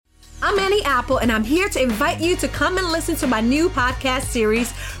I'm Annie Apple, and I'm here to invite you to come and listen to my new podcast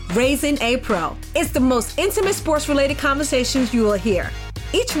series, Raising a Pro. It's the most intimate sports-related conversations you will hear.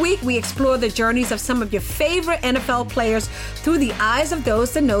 Each week, we explore the journeys of some of your favorite NFL players through the eyes of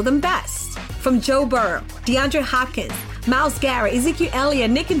those that know them best. From Joe Burrow, DeAndre Hopkins, Myles Garrett, Ezekiel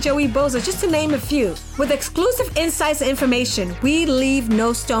Elliott, Nick and Joey Bosa, just to name a few. With exclusive insights and information, we leave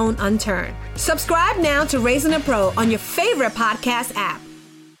no stone unturned. Subscribe now to Raising a Pro on your favorite podcast app.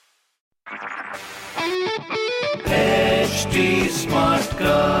 HD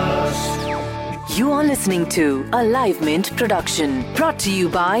Smartcast. You are listening to a Live Mint production brought to you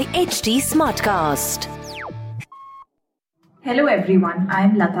by HD Smartcast. Hello everyone, I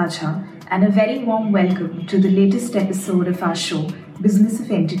am Lata Jha and a very warm welcome to the latest episode of our show, Business of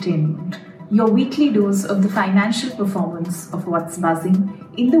Entertainment, your weekly dose of the financial performance of what's buzzing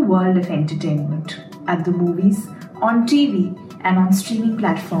in the world of entertainment, at the movies, on TV and on streaming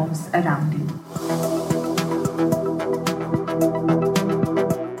platforms around you.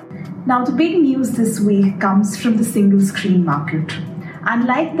 Now, the big news this week comes from the single screen market.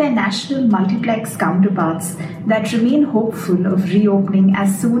 Unlike their national multiplex counterparts that remain hopeful of reopening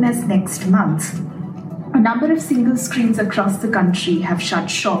as soon as next month, a number of single screens across the country have shut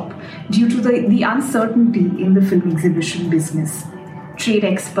shop due to the uncertainty in the film exhibition business. Trade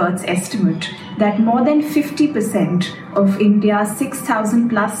experts estimate that more than 50% of India's 6,000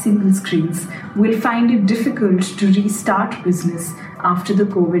 plus single screens will find it difficult to restart business after the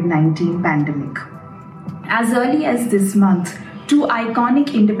COVID-19 pandemic. As early as this month, two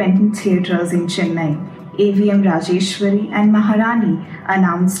iconic independent theatres in Chennai, AVM Rajeshwari and Maharani,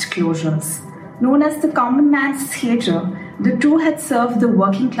 announced closures. Known as the Common Man's Theatre, the two had served the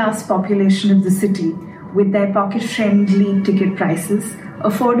working class population of the city with their pocket-friendly ticket prices,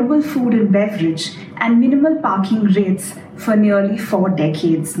 affordable food and beverage, and minimal parking rates for nearly 4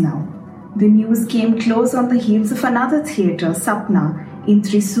 decades now. The news came close on the heels of another theatre, Sapna, in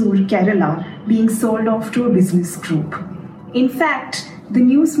Thrissur, Kerala, being sold off to a business group. In fact, the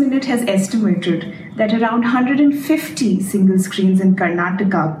News Minute has estimated that around 150 single screens in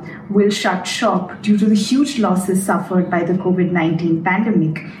Karnataka will shut shop due to the huge losses suffered by the COVID-19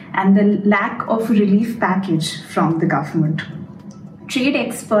 pandemic and the lack of a relief package from the government. Trade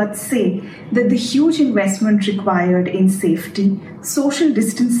experts say that the huge investment required in safety, social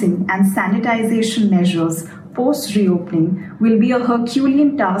distancing, and sanitization measures post-reopening will be a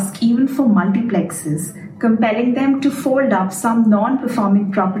Herculean task even for multiplexes, compelling them to fold up some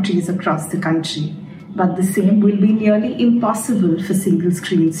non-performing properties across the country. But the same will be nearly impossible for single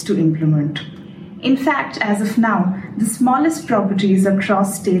screens to implement. In fact, as of now, the smallest properties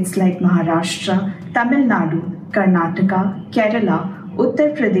across states like Maharashtra, Tamil Nadu, Karnataka, Kerala,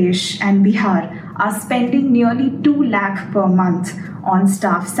 Uttar Pradesh and Bihar are spending nearly 2 lakh per month on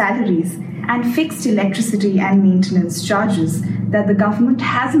staff salaries and fixed electricity and maintenance charges that the government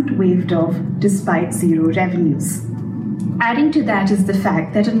hasn't waived off despite zero revenues. Adding to that is the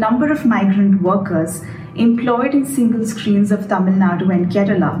fact that a number of migrant workers employed in single screens of Tamil Nadu and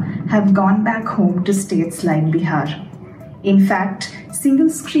Kerala have gone back home to states like Bihar. In fact, single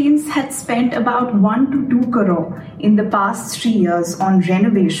screens had spent about 1 to 2 crore in the past 3 years on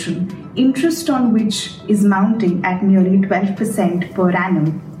renovation, interest on which is mounting at nearly 12% per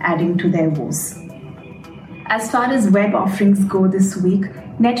annum, adding to their woes. As far as web offerings go this week,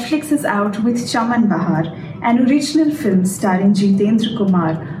 Netflix is out with Chaman Bahar, an original film starring Jitendra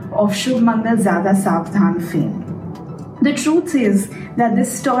Kumar of Shubh Mangal Zyada Savdhan fame. The truth is that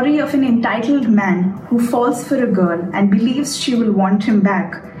this story of an entitled man who falls for a girl and believes she will want him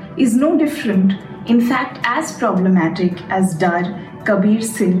back is no different, in fact as problematic as Dar, Kabir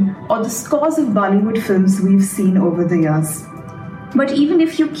Singh or the scores of Bollywood films we've seen over the years. But even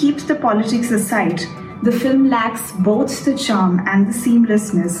if you keep the politics aside, the film lacks both the charm and the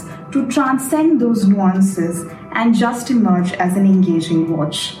seamlessness to transcend those nuances and just emerge as an engaging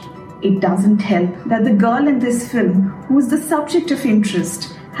watch. It doesn't help that the girl in this film, who is the subject of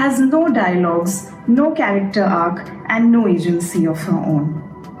interest, has no dialogues, no character arc, and no agency of her own.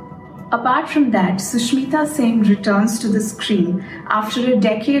 Apart from that, Sushmita Sen returns to the screen after a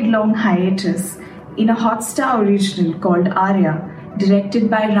decade-long hiatus in a Hotstar original called Arya, directed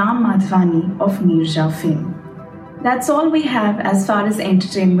by Ram Madhvani of Neerja fame. That's all we have as far as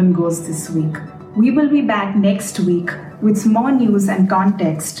entertainment goes this week. We will be back next week with more news and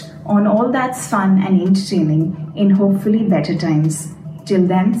context on all that's fun and entertaining in hopefully better times. Till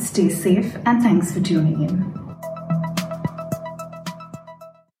then, stay safe and thanks for tuning in.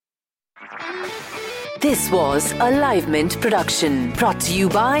 This was a Live Mint production brought to you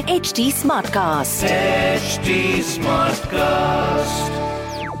by HD Smartcast. HD Smartcast.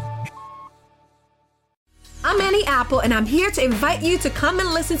 I'm Annie Apple, and I'm here to invite you to come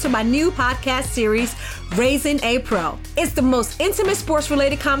and listen to my new podcast series, Raising a Pro. It's the most intimate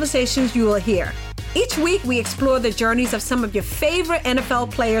sports-related conversations you will hear. Each week, we explore the journeys of some of your favorite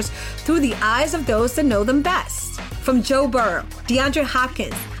NFL players through the eyes of those that know them best. From Joe Burrow, DeAndre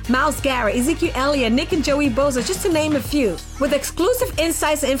Hopkins, Myles Garrett, Ezekiel Elliott, Nick and Joey Bosa, just to name a few. With exclusive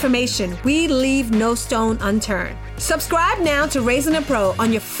insights and information, we leave no stone unturned. Subscribe now to Raising a Pro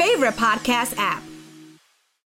on your favorite podcast app.